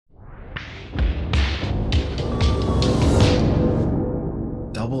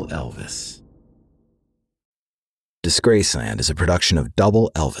Elvis. Disgraceland is a production of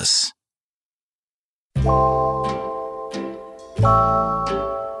Double Elvis.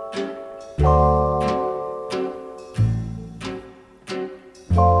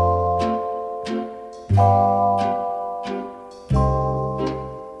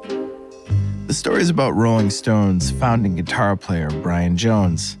 The stories about Rolling Stones founding guitar player Brian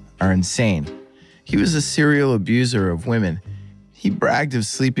Jones are insane. He was a serial abuser of women. He bragged of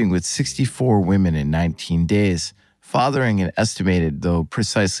sleeping with 64 women in 19 days, fathering an estimated, though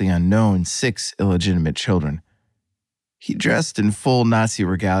precisely unknown, 6 illegitimate children. He dressed in full Nazi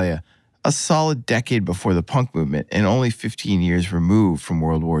regalia, a solid decade before the punk movement and only 15 years removed from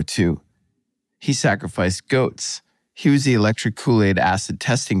World War II. He sacrificed goats. He was the electric Kool-Aid acid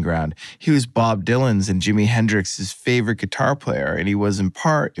testing ground. He was Bob Dylan's and Jimi Hendrix's favorite guitar player, and he was in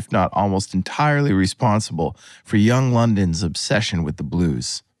part, if not almost entirely responsible for young London's obsession with the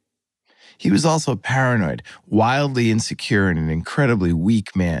blues. He was also paranoid, wildly insecure, and an incredibly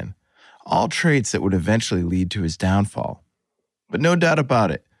weak man, all traits that would eventually lead to his downfall. But no doubt about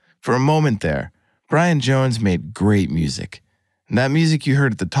it, for a moment there, Brian Jones made great music. And that music you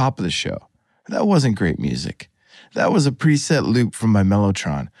heard at the top of the show, that wasn't great music. That was a preset loop from my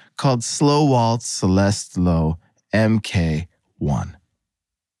Mellotron called Slow Waltz Celeste Low MK1.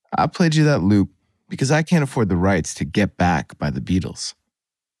 I played you that loop because I can't afford the rights to Get Back by the Beatles.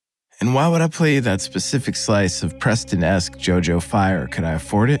 And why would I play you that specific slice of Preston-esque JoJo Fire? Could I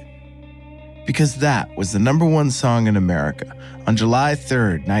afford it? Because that was the #1 song in America on July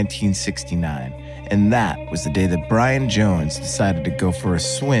 3rd, 1969. And that was the day that Brian Jones decided to go for a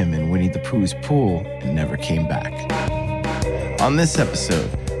swim in Winnie the Pooh's pool and never came back. On this episode,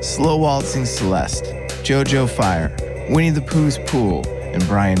 Slow Waltzing Celeste, JoJo Fire, Winnie the Pooh's pool, and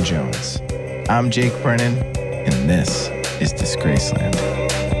Brian Jones. I'm Jake Brennan, and this is Disgraceland.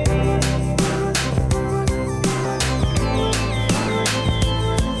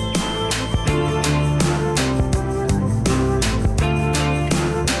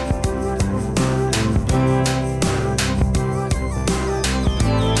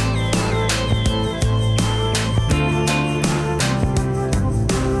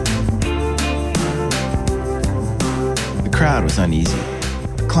 The crowd was uneasy.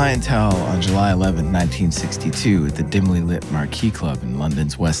 Clientele on July 11, 1962 at the dimly lit Marquee Club in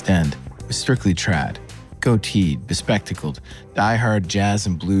London's West End was strictly trad, goateed, bespectacled, die-hard jazz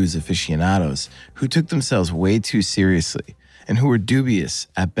and blues aficionados who took themselves way too seriously and who were dubious,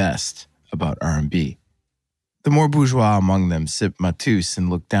 at best, about R&B. The more bourgeois among them sipped Matus and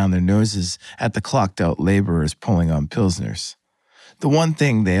looked down their noses at the clocked-out laborers pulling on Pilsners. The one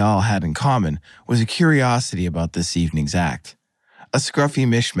thing they all had in common was a curiosity about this evening's act. A scruffy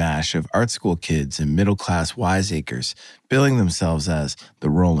mishmash of art school kids and middle-class wiseacres billing themselves as the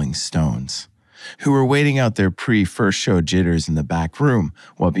Rolling Stones, who were waiting out their pre-first show jitters in the back room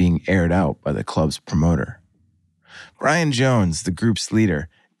while being aired out by the club's promoter. Brian Jones, the group's leader,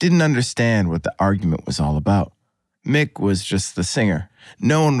 didn't understand what the argument was all about. Mick was just the singer.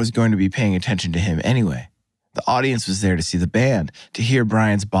 No one was going to be paying attention to him anyway. The audience was there to see the band, to hear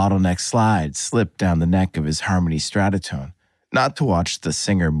Brian's bottleneck slide slip down the neck of his harmony stratotone, not to watch the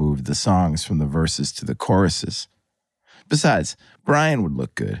singer move the songs from the verses to the choruses. Besides, Brian would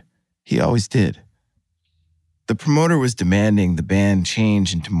look good. He always did. The promoter was demanding the band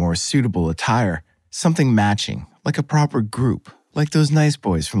change into more suitable attire, something matching, like a proper group, like those nice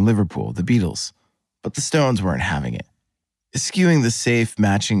boys from Liverpool, the Beatles. But the Stones weren't having it. Eschewing the safe,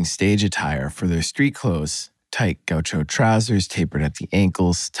 matching stage attire for their street clothes, tight gaucho trousers tapered at the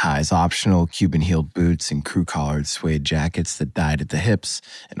ankles, ties optional, Cuban-heeled boots, and crew-collared suede jackets that dyed at the hips,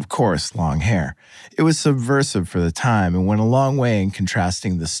 and of course, long hair. It was subversive for the time and went a long way in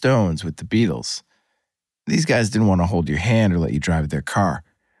contrasting the Stones with the Beatles. These guys didn't want to hold your hand or let you drive their car.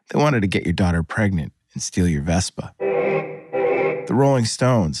 They wanted to get your daughter pregnant and steal your Vespa. The Rolling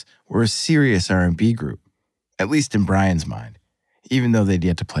Stones were a serious R&B group, at least in Brian's mind, even though they'd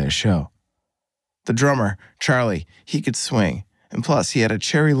yet to play a show. The drummer, Charlie, he could swing, and plus he had a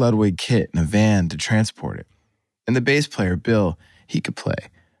Cherry Ludwig kit and a van to transport it. And the bass player, Bill, he could play.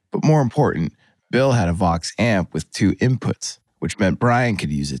 But more important, Bill had a Vox amp with 2 inputs, which meant Brian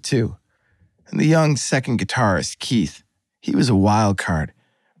could use it too. And the young second guitarist, Keith, he was a wild card,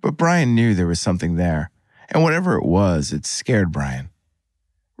 but Brian knew there was something there, and whatever it was, it scared Brian.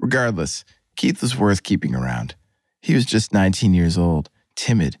 Regardless, Keith was worth keeping around. He was just 19 years old,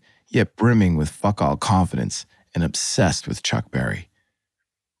 timid, yet brimming with fuck-all confidence and obsessed with Chuck Berry.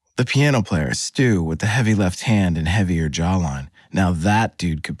 The piano player, Stu, with the heavy left hand and heavier jawline, now that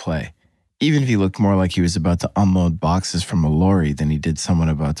dude could play. Even if he looked more like he was about to unload boxes from a lorry than he did someone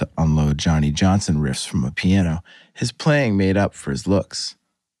about to unload Johnny Johnson riffs from a piano, his playing made up for his looks.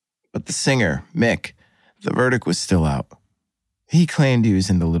 But the singer, Mick, the verdict was still out. He claimed he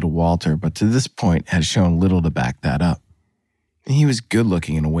was into Little Walter, but to this point had shown little to back that up. And he was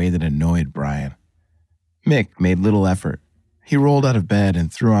good-looking in a way that annoyed Brian. Mick made little effort. He rolled out of bed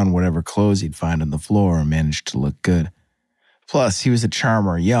and threw on whatever clothes he'd find on the floor and managed to look good. Plus, he was a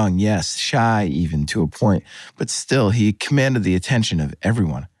charmer, young, yes, shy even to a point, but still he commanded the attention of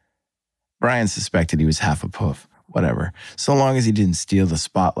everyone. Brian suspected he was half a poof. Whatever. So long as he didn't steal the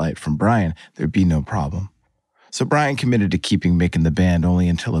spotlight from Brian, there'd be no problem. So Brian committed to keeping Mick in the band only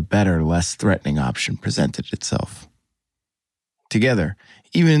until a better, less threatening option presented itself. Together,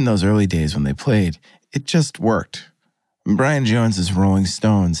 even in those early days when they played, it just worked. Brian Jones's Rolling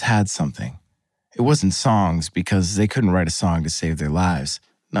Stones had something. It wasn't songs because they couldn't write a song to save their lives,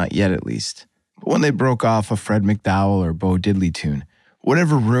 not yet at least. But when they broke off a Fred McDowell or Bo Diddley tune,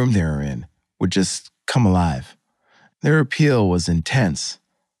 whatever room they were in would just come alive. Their appeal was intense.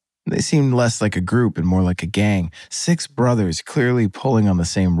 They seemed less like a group and more like a gang, 6 brothers clearly pulling on the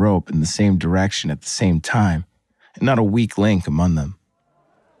same rope in the same direction at the same time, and not a weak link among them.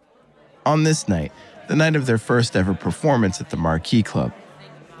 On this night, the night of their first ever performance at the Marquee Club,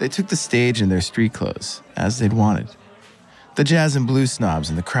 they took the stage in their street clothes, as they'd wanted. The jazz and blues snobs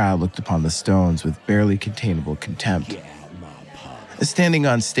in the crowd looked upon the Stones with barely containable contempt. Standing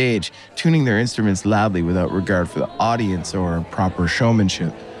on stage, tuning their instruments loudly without regard for the audience or proper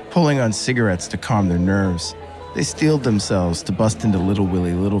showmanship, pulling on cigarettes to calm their nerves, they steeled themselves to bust into Little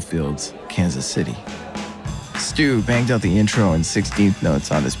Willie Littlefield's Kansas City. Stu banged out the intro in 16th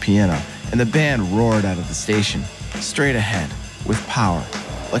notes on his piano, and the band roared out of the station, straight ahead, with power,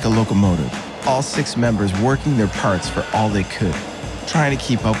 like a locomotive, all 6 members working their parts for all they could, trying to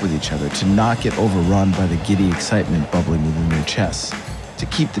keep up with each other to not get overrun by the giddy excitement bubbling within their chests, to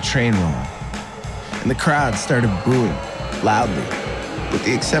keep the train rolling. And the crowd started booing, loudly, with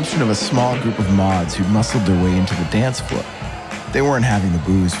the exception of a small group of mods who'd muscled their way into the dance floor. They weren't having the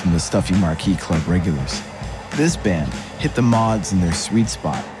booze from the stuffy Marquee Club regulars. This band hit the mods in their sweet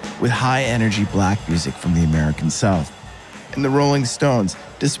spot with high-energy black music from the American South. And the Rolling Stones,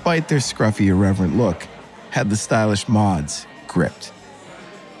 despite their scruffy, irreverent look, had the stylish mods gripped.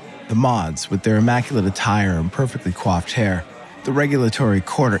 The mods, with their immaculate attire and perfectly coiffed hair, the regulatory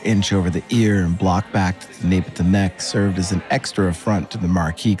quarter-inch over the ear and block back to the nape of the neck served as an extra affront to the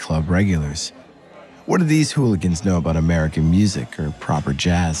Marquee Club regulars. What did these hooligans know about American music or proper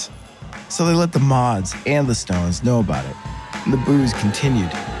jazz? So they let the mods and the Stones know about it, and the booze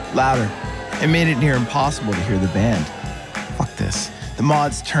continued, louder, and made it near impossible to hear the band. Fuck this. The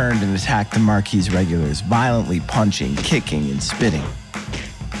mods turned and attacked the Marquee's regulars, violently punching, kicking, and spitting.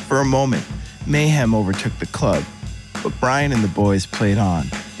 For a moment, mayhem overtook the club, but Brian and the boys played on,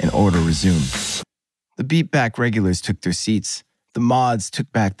 and order resumed. The beat-back regulars took their seats, the mods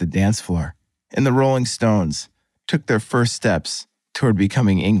took back the dance floor, and the Rolling Stones took their first steps toward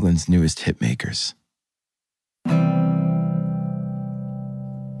becoming England's newest hitmakers.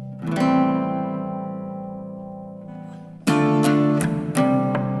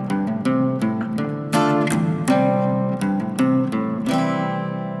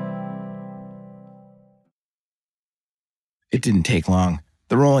 It didn't take long.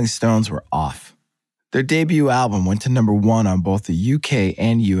 The Rolling Stones were off. Their debut album went to number 1 on both the UK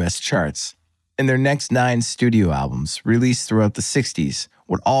and US charts, and their next 9 studio albums, released throughout the 60s,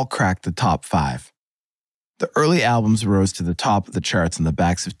 would all crack the top 5. The early albums rose to the top of the charts on the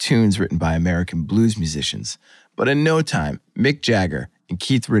backs of tunes written by American blues musicians, but in no time, Mick Jagger and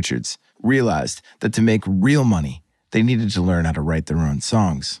Keith Richards realized that to make real money, they needed to learn how to write their own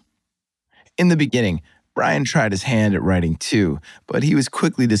songs. In the beginning, Brian tried his hand at writing too, but he was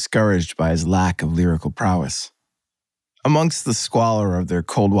quickly discouraged by his lack of lyrical prowess. Amongst the squalor of their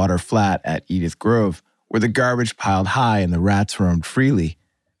Coldwater flat at Edith Grove, where the garbage piled high and the rats roamed freely,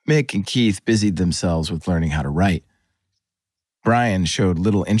 Mick and Keith busied themselves with learning how to write. Brian showed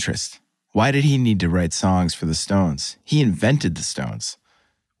little interest. Why did he need to write songs for the Stones? He invented the Stones.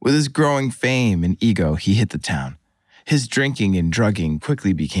 With his growing fame and ego, he hit the town. His drinking and drugging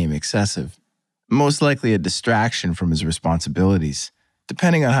quickly became excessive, most likely a distraction from his responsibilities.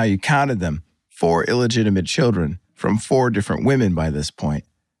 Depending on how you counted them, 4 illegitimate children from 4 different women by this point,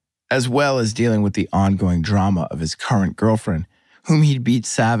 as well as dealing with the ongoing drama of his current girlfriend, whom he'd beat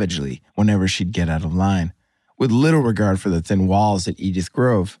savagely whenever she'd get out of line, with little regard for the thin walls at Edith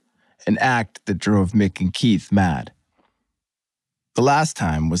Grove, an act that drove Mick and Keith mad. The last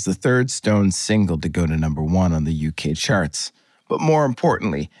time was the 3rd Stones single to go to number 1 on the UK charts, But more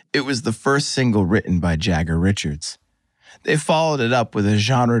importantly, it was the first single written by Jagger Richards. They followed it up with a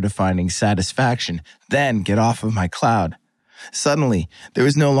genre-defining Satisfaction, then Get Off of My Cloud. Suddenly, there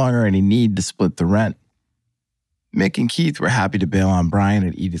was no longer any need to split the rent. Mick and Keith were happy to bail on Brian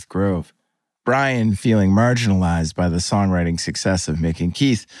at Edith Grove. Brian, feeling marginalized by the songwriting success of Mick and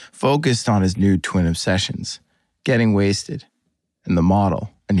Keith, focused on his new twin obsessions, getting wasted, and the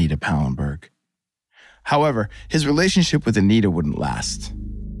model, Anita Pallenberg. However, his relationship with Anita wouldn't last.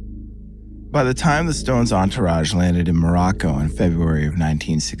 By the time the Stones' entourage landed in Morocco in February of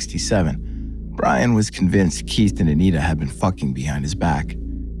 1967, Brian was convinced Keith and Anita had been fucking behind his back.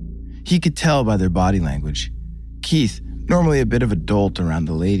 He could tell by their body language. Keith, normally a bit of a dolt around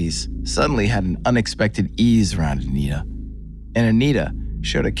the ladies, suddenly had an unexpected ease around Anita. And Anita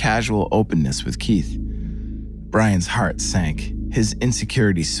showed a casual openness with Keith. Brian's heart sank. His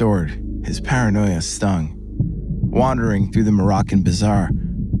insecurity soared. His paranoia stung. Wandering through the Moroccan bazaar,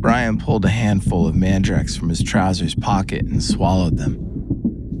 Brian pulled a handful of Mandrax from his trousers pocket and swallowed them.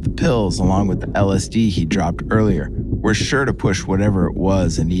 The pills, along with the LSD he dropped earlier, were sure to push whatever it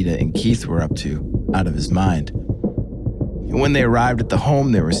was Anita and Keith were up to out of his mind. And when they arrived at the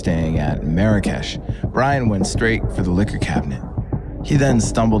home they were staying at in Marrakesh, Brian went straight for the liquor cabinet. He then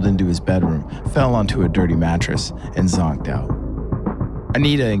stumbled into his bedroom, fell onto a dirty mattress, and zonked out.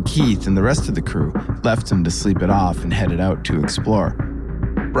 Anita and Keith and the rest of the crew left him to sleep it off and headed out to explore.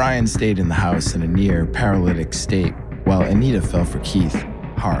 Brian stayed in the house in a near paralytic state, while Anita fell for Keith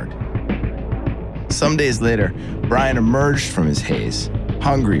hard. Some days later, Brian emerged from his haze,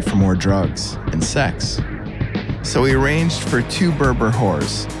 hungry for more drugs and sex. So he arranged for 2 Berber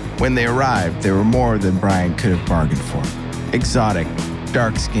whores. When they arrived, they were more than Brian could have bargained for. Exotic,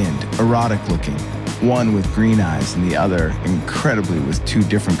 dark-skinned, erotic-looking, one with green eyes and the other, incredibly, with 2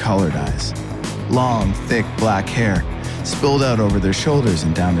 different colored eyes. Long, thick black hair spilled out over their shoulders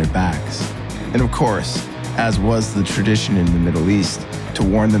and down their backs. And of course, as was the tradition in the Middle East, to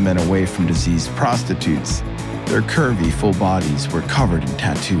warn the men away from diseased prostitutes, their curvy, full bodies were covered in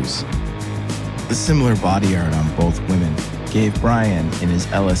tattoos. The similar body art on both women gave Brian, in his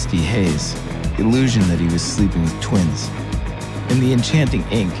LSD haze, the illusion that he was sleeping with twins. And the enchanting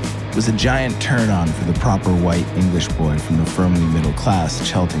ink was a giant turn-on for the proper white English boy from the firmly middle-class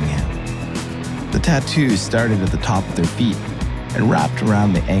Cheltenham. The tattoos started at the top of their feet and wrapped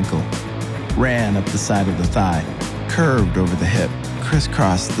around the ankle, ran up the side of the thigh, curved over the hip,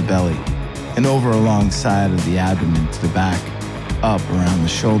 crisscrossed the belly, and over alongside of the abdomen to the back, up around the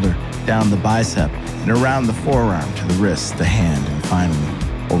shoulder, down the bicep, and around the forearm to the wrist, the hand, and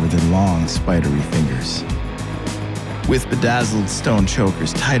finally, over their long, spidery fingers. With bedazzled stone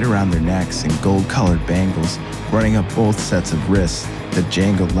chokers tight around their necks and gold-colored bangles running up both sets of wrists that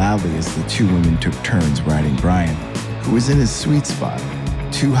jangled loudly as the 2 women took turns riding Brian, who was in his sweet spot,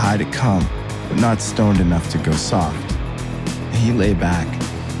 too high to come, but not stoned enough to go soft. He lay back.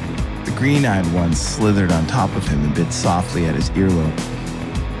 The green-eyed one slithered on top of him and bit softly at his earlobe,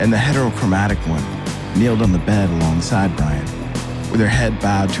 and the heterochromatic one kneeled on the bed alongside Brian, with her head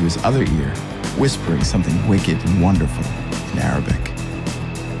bowed to his other ear, whispering something wicked and wonderful in Arabic.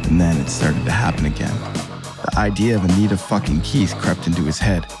 And then it started to happen again. The idea of Anita fucking Keith crept into his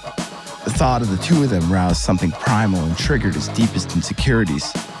head. The thought of the 2 of them roused something primal and triggered his deepest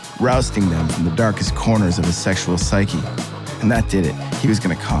insecurities, rousting them from the darkest corners of his sexual psyche. And that did it. He was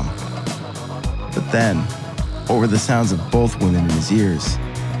gonna come. But then, over the sounds of both women in his ears,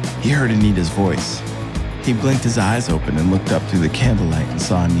 he heard Anita's voice. He blinked his eyes open and looked up through the candlelight and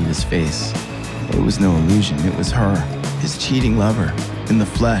saw Anita's face. It was no illusion, it was her, his cheating lover, in the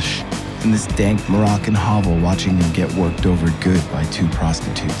flesh, in this dank Moroccan hovel watching him get worked over good by 2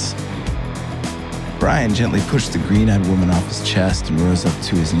 prostitutes. Brian gently pushed the green-eyed woman off his chest and rose up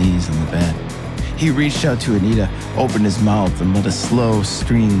to his knees on the bed. He reached out to Anita, opened his mouth, and let a slow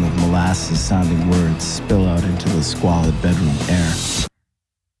stream of molasses-sounding words spill out into the squalid bedroom air.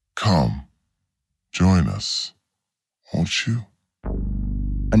 Come, join us, won't you?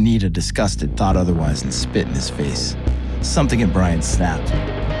 Anita, disgusted, thought otherwise and spit in his face. Something in Brian snapped.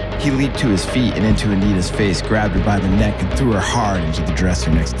 He leaped to his feet and into Anita's face, grabbed her by the neck and threw her hard into the dresser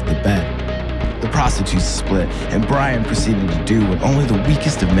next to the bed. The prostitutes split, and Brian proceeded to do what only the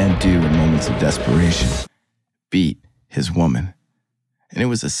weakest of men do in moments of desperation. Beat his woman. And it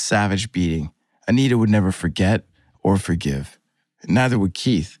was a savage beating. Anita would never forget or forgive. And neither would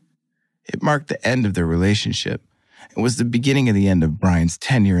Keith. It marked the end of their relationship. It was the beginning of the end of Brian's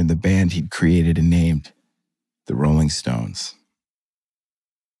tenure in the band he'd created and named the Rolling Stones.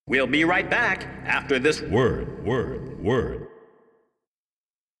 We'll be right back after this word.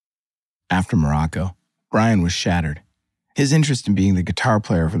 After Morocco, Brian was shattered. His interest in being the guitar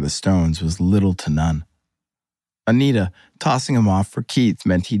player for the Stones was little to none. Anita tossing him off for Keith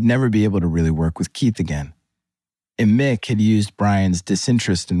meant he'd never be able to really work with Keith again. And Mick had used Brian's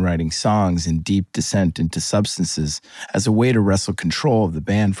disinterest in writing songs and deep descent into substances as a way to wrestle control of the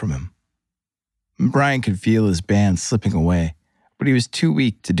band from him. And Brian could feel his band slipping away, but he was too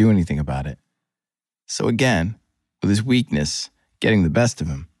weak to do anything about it. So again, with his weakness getting the best of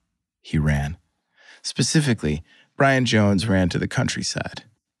him, he ran. Specifically, Brian Jones ran to the countryside.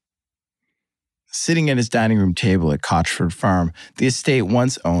 Sitting at his dining room table at Cotchford Farm, the estate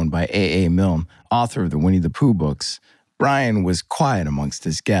once owned by A.A. Milne, author of the Winnie the Pooh books, Brian was quiet amongst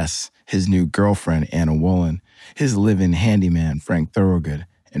his guests, his new girlfriend, Anna Woolen, his live-in handyman, Frank Thorogood,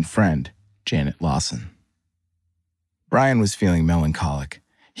 and friend, Janet Lawson. Brian was feeling melancholic.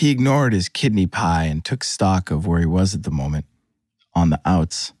 He ignored his kidney pie and took stock of where he was at the moment, on the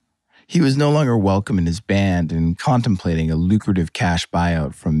outs. He was no longer welcome in his band and contemplating a lucrative cash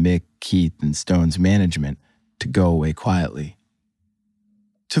buyout from Mick, Keith, and Stone's management to go away quietly.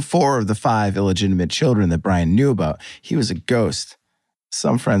 To 4 of the 5 illegitimate children that Brian knew about, he was a ghost.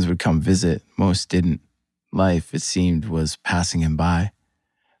 Some friends would come visit, most didn't. Life, it seemed, was passing him by.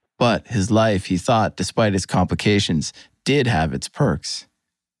 But his life, he thought, despite its complications, did have its perks.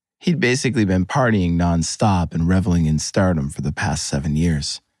 He'd basically been partying nonstop and reveling in stardom for the past 7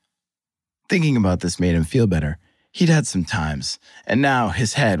 years. Thinking about this made him feel better. He'd had some times, and now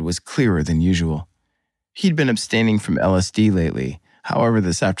his head was clearer than usual. He'd been abstaining from LSD lately. However,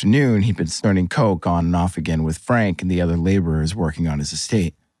 this afternoon, he'd been snorting coke on and off again with Frank and the other laborers working on his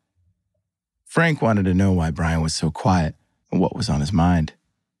estate. Frank wanted to know why Brian was so quiet and what was on his mind.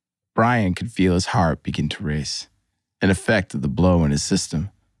 Brian could feel his heart begin to race, an effect of the blow in his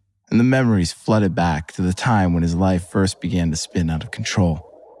system, and the memories flooded back to the time when his life first began to spin out of control.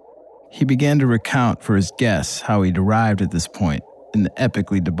 He began to recount for his guests how he'd arrived at this point in the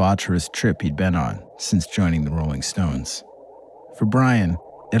epically debaucherous trip he'd been on since joining the Rolling Stones. For Brian,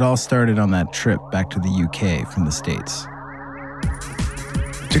 it all started on that trip back to the UK from the States.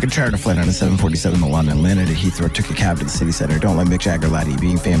 Took a charter flight on a 747 to London, landed at Heathrow, took a cab to the city center. Don't let Mick Jagger lie to you,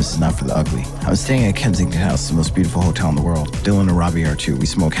 being famous is not for the ugly. I was staying at Kensington House, the most beautiful hotel in the world. Dylan and Robbie are too. We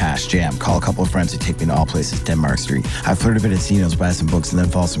smoke hash, jam, call a couple of friends who take me to all places, Denmark Street. I flirted a bit at Zeno's, buy some books, and then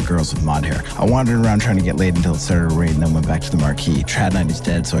follow some girls with mod hair. I wandered around trying to get laid until it started to rain, and then went back to the Marquee. Trad Night is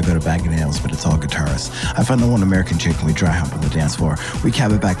dead, so I go to Bag of Nails, but it's all guitarists. I find the one American chick and we dry hump on the dance floor. We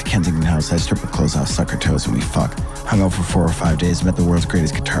cab it back to Kensington House. I strip her clothes off, suck her toes, and we fuck. Hung out for 4 or 5 days, met the world's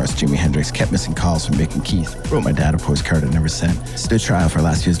greatest guitarist, Jimi Hendrix. Kept missing calls from Mick and Keith. Wrote my dad a postcard I never sent. Stood trial for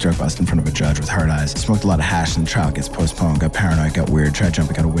last year's drug bust in front of a judge with hard eyes. Smoked a lot of hash and the trial gets postponed. Got paranoid, got weird, tried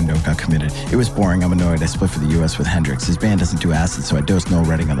jumping out a window, got committed. It was boring, I'm annoyed. I split for the US with Hendrix. His band doesn't do acid, so I dosed Noel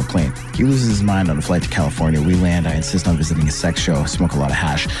Redding on the plane. He loses his mind on a flight to California. We land, I insist on visiting a sex show, smoke a lot of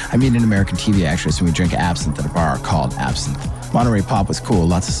hash. I meet an American TV actress and we drink absinthe at a bar called Absinthe. Monterey Pop was cool,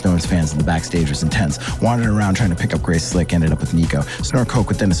 lots of Stones fans, and the backstage was intense. Wandered around trying to pick up Grace Slick, ended up with Nico. Snort coke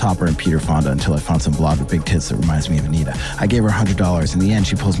with Dennis Hopper and Peter Fonda until I found some blonde with big tits that reminds me of Anita. I gave her $100. In the end,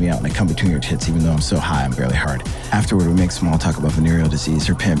 she pulls me out and I come between her tits even though I'm so high I'm barely hard. Afterward, we make small talk about venereal disease,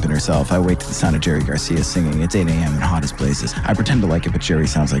 her pimp, and herself. I wake to the sound of Jerry Garcia singing. It's 8 a.m. and hot as blazes. I pretend to like it, but Jerry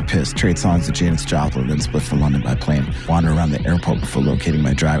sounds like piss. Trade songs with Janis Joplin, then split for London by plane. Wander around the airport before locating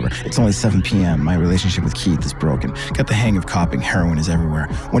my driver. It's only 7 p.m. My relationship with Keith is broken. Got the hang of copping. Heroin is everywhere.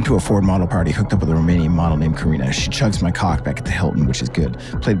 Went to a Ford model party, hooked up with a Romanian model named Karina. She chugs my cock back at the Hilton, which is good.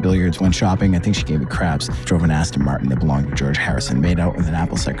 Played billiards, went shopping. I think she gave me crabs. Drove an Aston Martin that belonged to George Harrison. Made out with an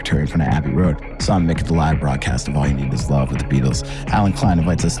Apple secretary in front of Abbey Road. Saw Mick at the live broadcast of All You Need Is Love with the Beatles. Alan Klein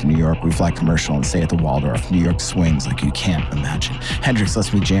invites us to New York. We fly commercial and stay at the Waldorf. New York swings like you can't imagine. Hendrix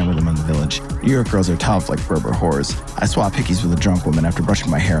lets me jam with him in the Village. New York girls are tough like Berber whores. I swap hickeys with a drunk woman. After brushing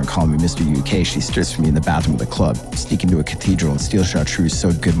my hair and calling me Mr. UK, she strips me in the bathroom of the club. Sneak into a cathedral and steal chartreuse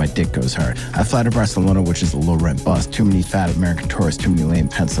so good my dick goes hard. I fly to Barcelona, which is a low-rent bust. Too many fat American tourists, too many lame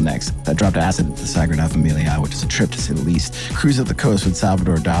pencil necks. I dropped acid at the Sagrada Familia, which is a trip to say the least. Cruise up the coast with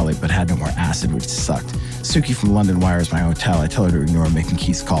Salvador Dali, but had no more acid, which sucked. Suki from London wires my hotel. I tell her to ignore making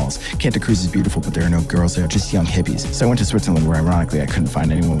Keith's calls. Canta Cruz is beautiful, but there are no girls there, just young hippies. So I went to Switzerland, where ironically I couldn't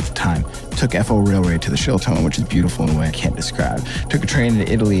find anyone with the time. Took FO Railway to the Shilton, which is beautiful in a way I can't describe. Took a train to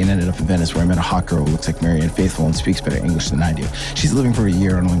Italy and ended up in Venice, where I met a hot girl who looks like Marianne Faithfull and speaks better English than I do. She's living for a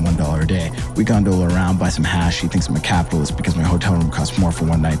year on only $1 a day. We gondola around, buy some hash. She thinks I'm a capitalist because my hotel room costs more for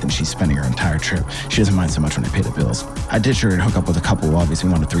one night than she's spending her entire trip. She doesn't mind so much when I pay the bills. I ditch her and hook up with a couple who obviously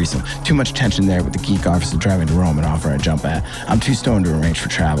want a threesome. Too much tension there with the geek officer driving to Rome and offer I jump at. I'm too stoned to arrange for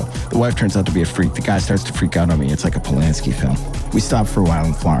travel. The wife turns out to be a freak. The guy starts to freak out on me. It's like a Polanski film. We stop for a while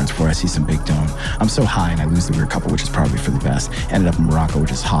in Florence where I see some Big Dome. I'm so high and I lose the weird couple, which is probably for the best. Ended up in Morocco,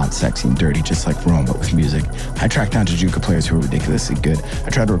 which is hot, sexy, and dirty, just like Rome, but with music. I tracked down Jujuka players who are ridiculously good. I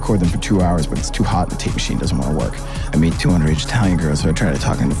tried to record them for 2 hours, but it's too hot and the tape machine doesn't want to work. I meet 2 underage Italian girls, so I try to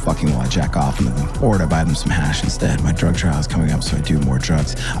talk into fucking while I jack off into them. Or I buy them some hash instead. My drug trial is coming up, so I do more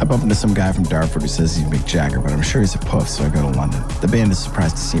drugs. I bump into some guy from Dartford who says he's Mick Jagger, but I'm sure he's a puff, so I go to London. The band is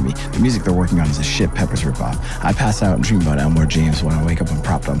surprised to see me. The music they're working on is a shit Peppers ripoff. I pass out and dream about Elmore James. When I wake up, I'm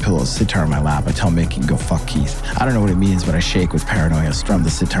propped on pillows, sitar in my lap. I tell Mick he can go fuck Keith. I don't know what it means, but I shake with paranoia, strum the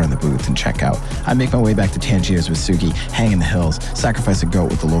sitar in the booth, and check out. I make my way back to Tangiers with Suki, hang in the hills, sacrifice a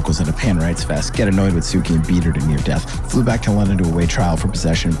goat with the locals at a Pan Rights Fest, get annoyed with Suki and beat her to near death. Flew back to London to await trial for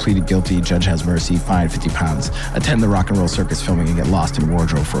possession, pleaded guilty, judge has mercy, fined £50. Attend the rock and roll circus filming and get lost in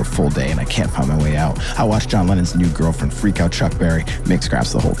wardrobe for a full day, and I can't find my way out. I watch John Lennon's new girlfriend freak out Chuck Berry. Mick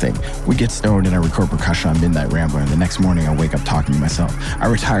scraps the whole thing. We get stoned and I record percussion on Midnight Rambler, and the next morning I wake up talking to myself. I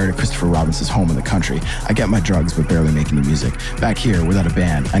retire to Christopher Robinson's home in the country. I get my drugs but barely make any music. Back here, without a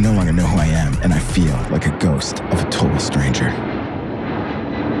band, I no longer know who I am, and I feel like a ghost of a total stranger.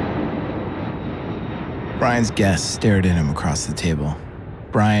 Brian's guest stared at him across the table.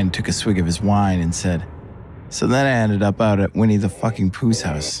 Brian took a swig of his wine and said, "So then I ended up out at Winnie the fucking Pooh's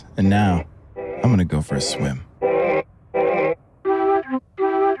house, and now I'm gonna go for a swim."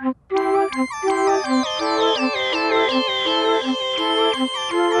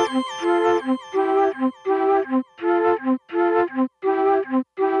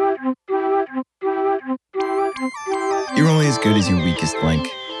 You're only as good as your weakest link.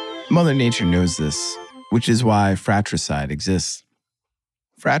 Mother Nature knows this, which is why fratricide exists.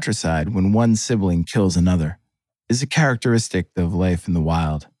 Fratricide, when one sibling kills another, is a characteristic of life in the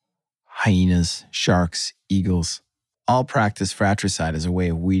wild. Hyenas, sharks, eagles, all practice fratricide as a way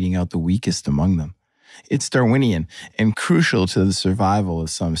of weeding out the weakest among them. It's Darwinian and crucial to the survival of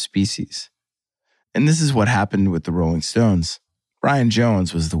some species. And this is what happened with the Rolling Stones. Brian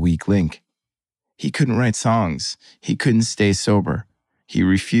Jones was the weak link. He couldn't write songs. He couldn't stay sober. He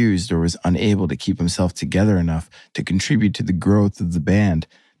refused or was unable to keep himself together enough to contribute to the growth of the band,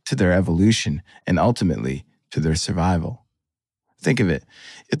 to their evolution, and ultimately to their survival. Think of it.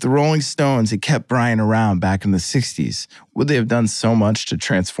 If the Rolling Stones had kept Brian around back in the 60s, would they have done so much to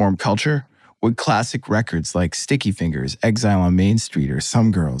transform culture? Would classic records like Sticky Fingers, Exile on Main Street, or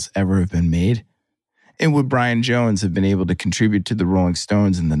Some Girls ever have been made? And would Brian Jones have been able to contribute to the Rolling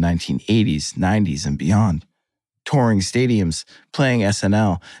Stones in the 1980s, 90s, and beyond? Touring stadiums, playing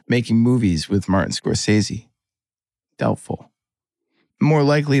SNL, making movies with Martin Scorsese? Doubtful. More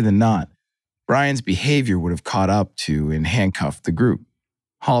likely than not, Brian's behavior would have caught up to and handcuffed the group,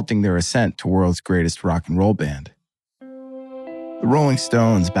 halting their ascent to world's greatest rock and roll band. The Rolling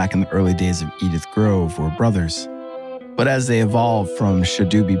Stones, back in the early days of Edith Grove, were brothers. But as they evolved from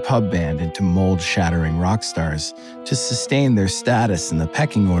Shadoobie pub band into mold-shattering rock stars, to sustain their status in the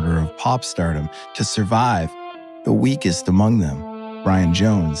pecking order of pop stardom, to survive, the weakest among them, Brian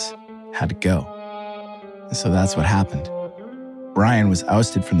Jones, had to go. And so that's what happened. Brian was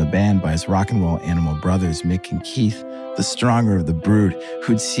ousted from the band by his rock and roll animal brothers Mick and Keith, the stronger of the brood,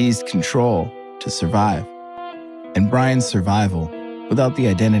 who'd seized control to survive. And Brian's survival, without the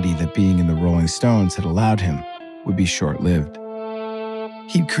identity that being in the Rolling Stones had allowed him, would be short-lived.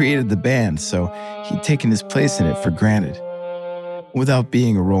 He'd created the band, so he'd taken his place in it for granted. Without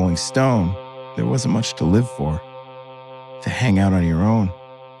being a Rolling Stone, there wasn't much to live for. To hang out on your own,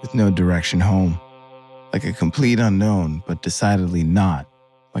 with no direction home, like a complete unknown, but decidedly not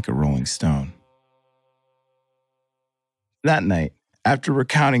like a Rolling Stone. That night, after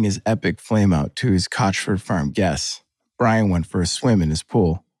recounting his epic flameout to his Cotchford Farm guests, Brian went for a swim in his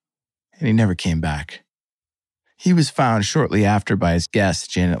pool, and he never came back. He was found shortly after by his guest,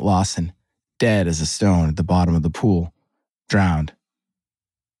 Janet Lawson, dead as a stone at the bottom of the pool, drowned.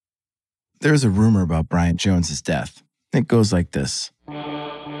 There's a rumor about Brian Jones's death. It goes like this.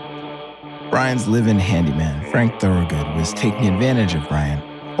 Brian's live-in handyman, Frank Thorogood, was taking advantage of Brian,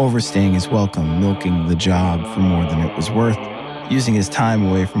 overstaying his welcome, milking the job for more than it was worth, using his time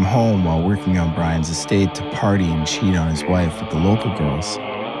away from home while working on Brian's estate to party and cheat on his wife with the local girls.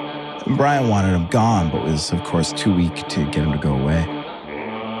 And Brian wanted him gone, but was, of course, too weak to get him to go away.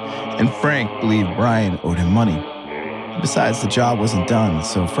 And Frank believed Brian owed him money. Besides, the job wasn't done,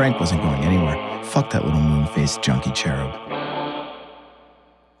 so Frank wasn't going anywhere. Fuck that little moon-faced junkie cherub.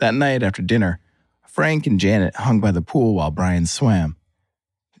 That night after dinner, Frank and Janet hung by the pool while Brian swam.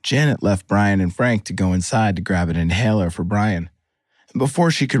 Janet left Brian and Frank to go inside to grab an inhaler for Brian. And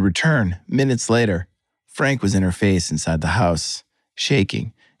before she could return, minutes later, Frank was in her face inside the house,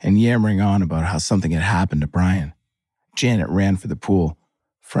 shaking and yammering on about how something had happened to Brian. Janet ran for the pool,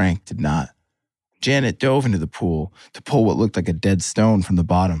 Frank did not. Janet dove into the pool to pull what looked like a dead stone from the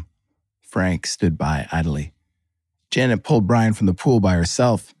bottom. Frank stood by idly. Janet pulled Brian from the pool by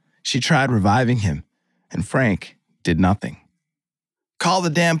herself. She tried reviving him, and Frank did nothing. "Call the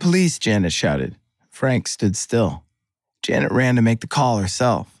damn police," Janet shouted. Frank stood still. Janet ran to make the call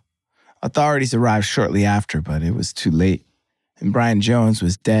herself. Authorities arrived shortly after, but it was too late, and Brian Jones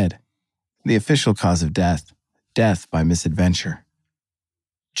was dead. The official cause of death by misadventure.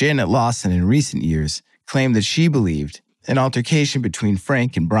 Janet Lawson, in recent years, claimed that she believed an altercation between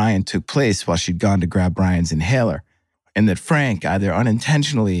Frank and Brian took place while she'd gone to grab Brian's inhaler, and that Frank, either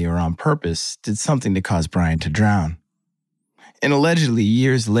unintentionally or on purpose, did something to cause Brian to drown. And allegedly,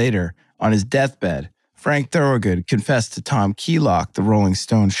 years later, on his deathbed, Frank Thorogood confessed to Tom Keylock, the Rolling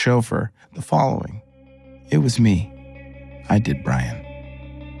Stones chauffeur, the following: "It was me. I did Brian."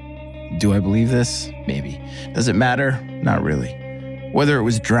 Do I believe this? Maybe. Does it matter? Not really. Whether it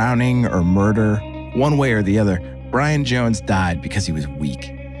was drowning or murder, one way or the other, Brian Jones died because he was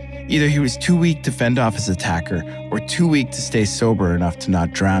weak. Either he was too weak to fend off his attacker, or too weak to stay sober enough to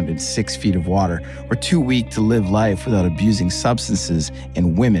not drown in 6 feet of water, or too weak to live life without abusing substances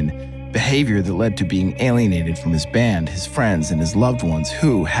and women, behavior that led to being alienated from his band, his friends, and his loved ones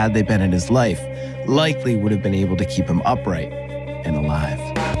who, had they been in his life, likely would have been able to keep him upright and alive.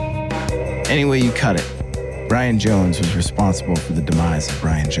 Any way you cut it, Brian Jones was responsible for the demise of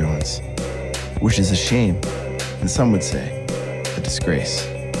Brian Jones, which is a shame, and some would say a disgrace.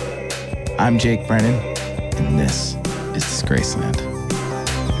 I'm Jake Brennan, and this is Disgraceland.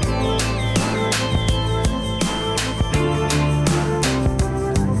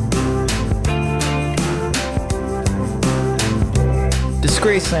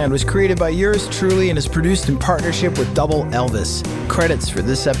 Disgraceland was created by yours truly and is produced in partnership with Double Elvis. Credits for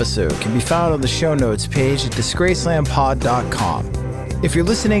this episode can be found on the show notes page at disgracelandpod.com. If you're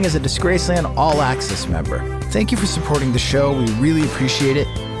listening as a Disgraceland All Access member, thank you for supporting the show. We really appreciate it.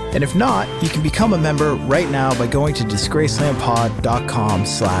 And if not, you can become a member right now by going to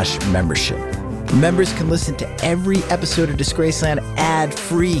disgracelandpod.com/membership. Members can listen to every episode of Disgraceland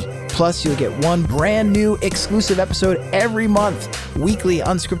ad-free. Plus, you'll get one brand new exclusive episode every month, weekly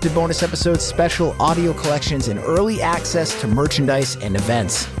unscripted bonus episodes, special audio collections, and early access to merchandise and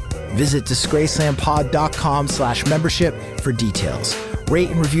events. Visit disgracelandpod.com/membership for details. Rate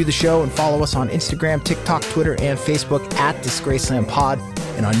and review the show and follow us on Instagram, TikTok, Twitter, and Facebook at DisgracelandPod,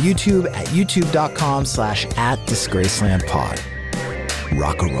 and on YouTube at youtube.com/@DisgracelandPod.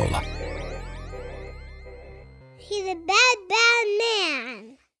 Rock-a-rolla. He's a bad, bad man.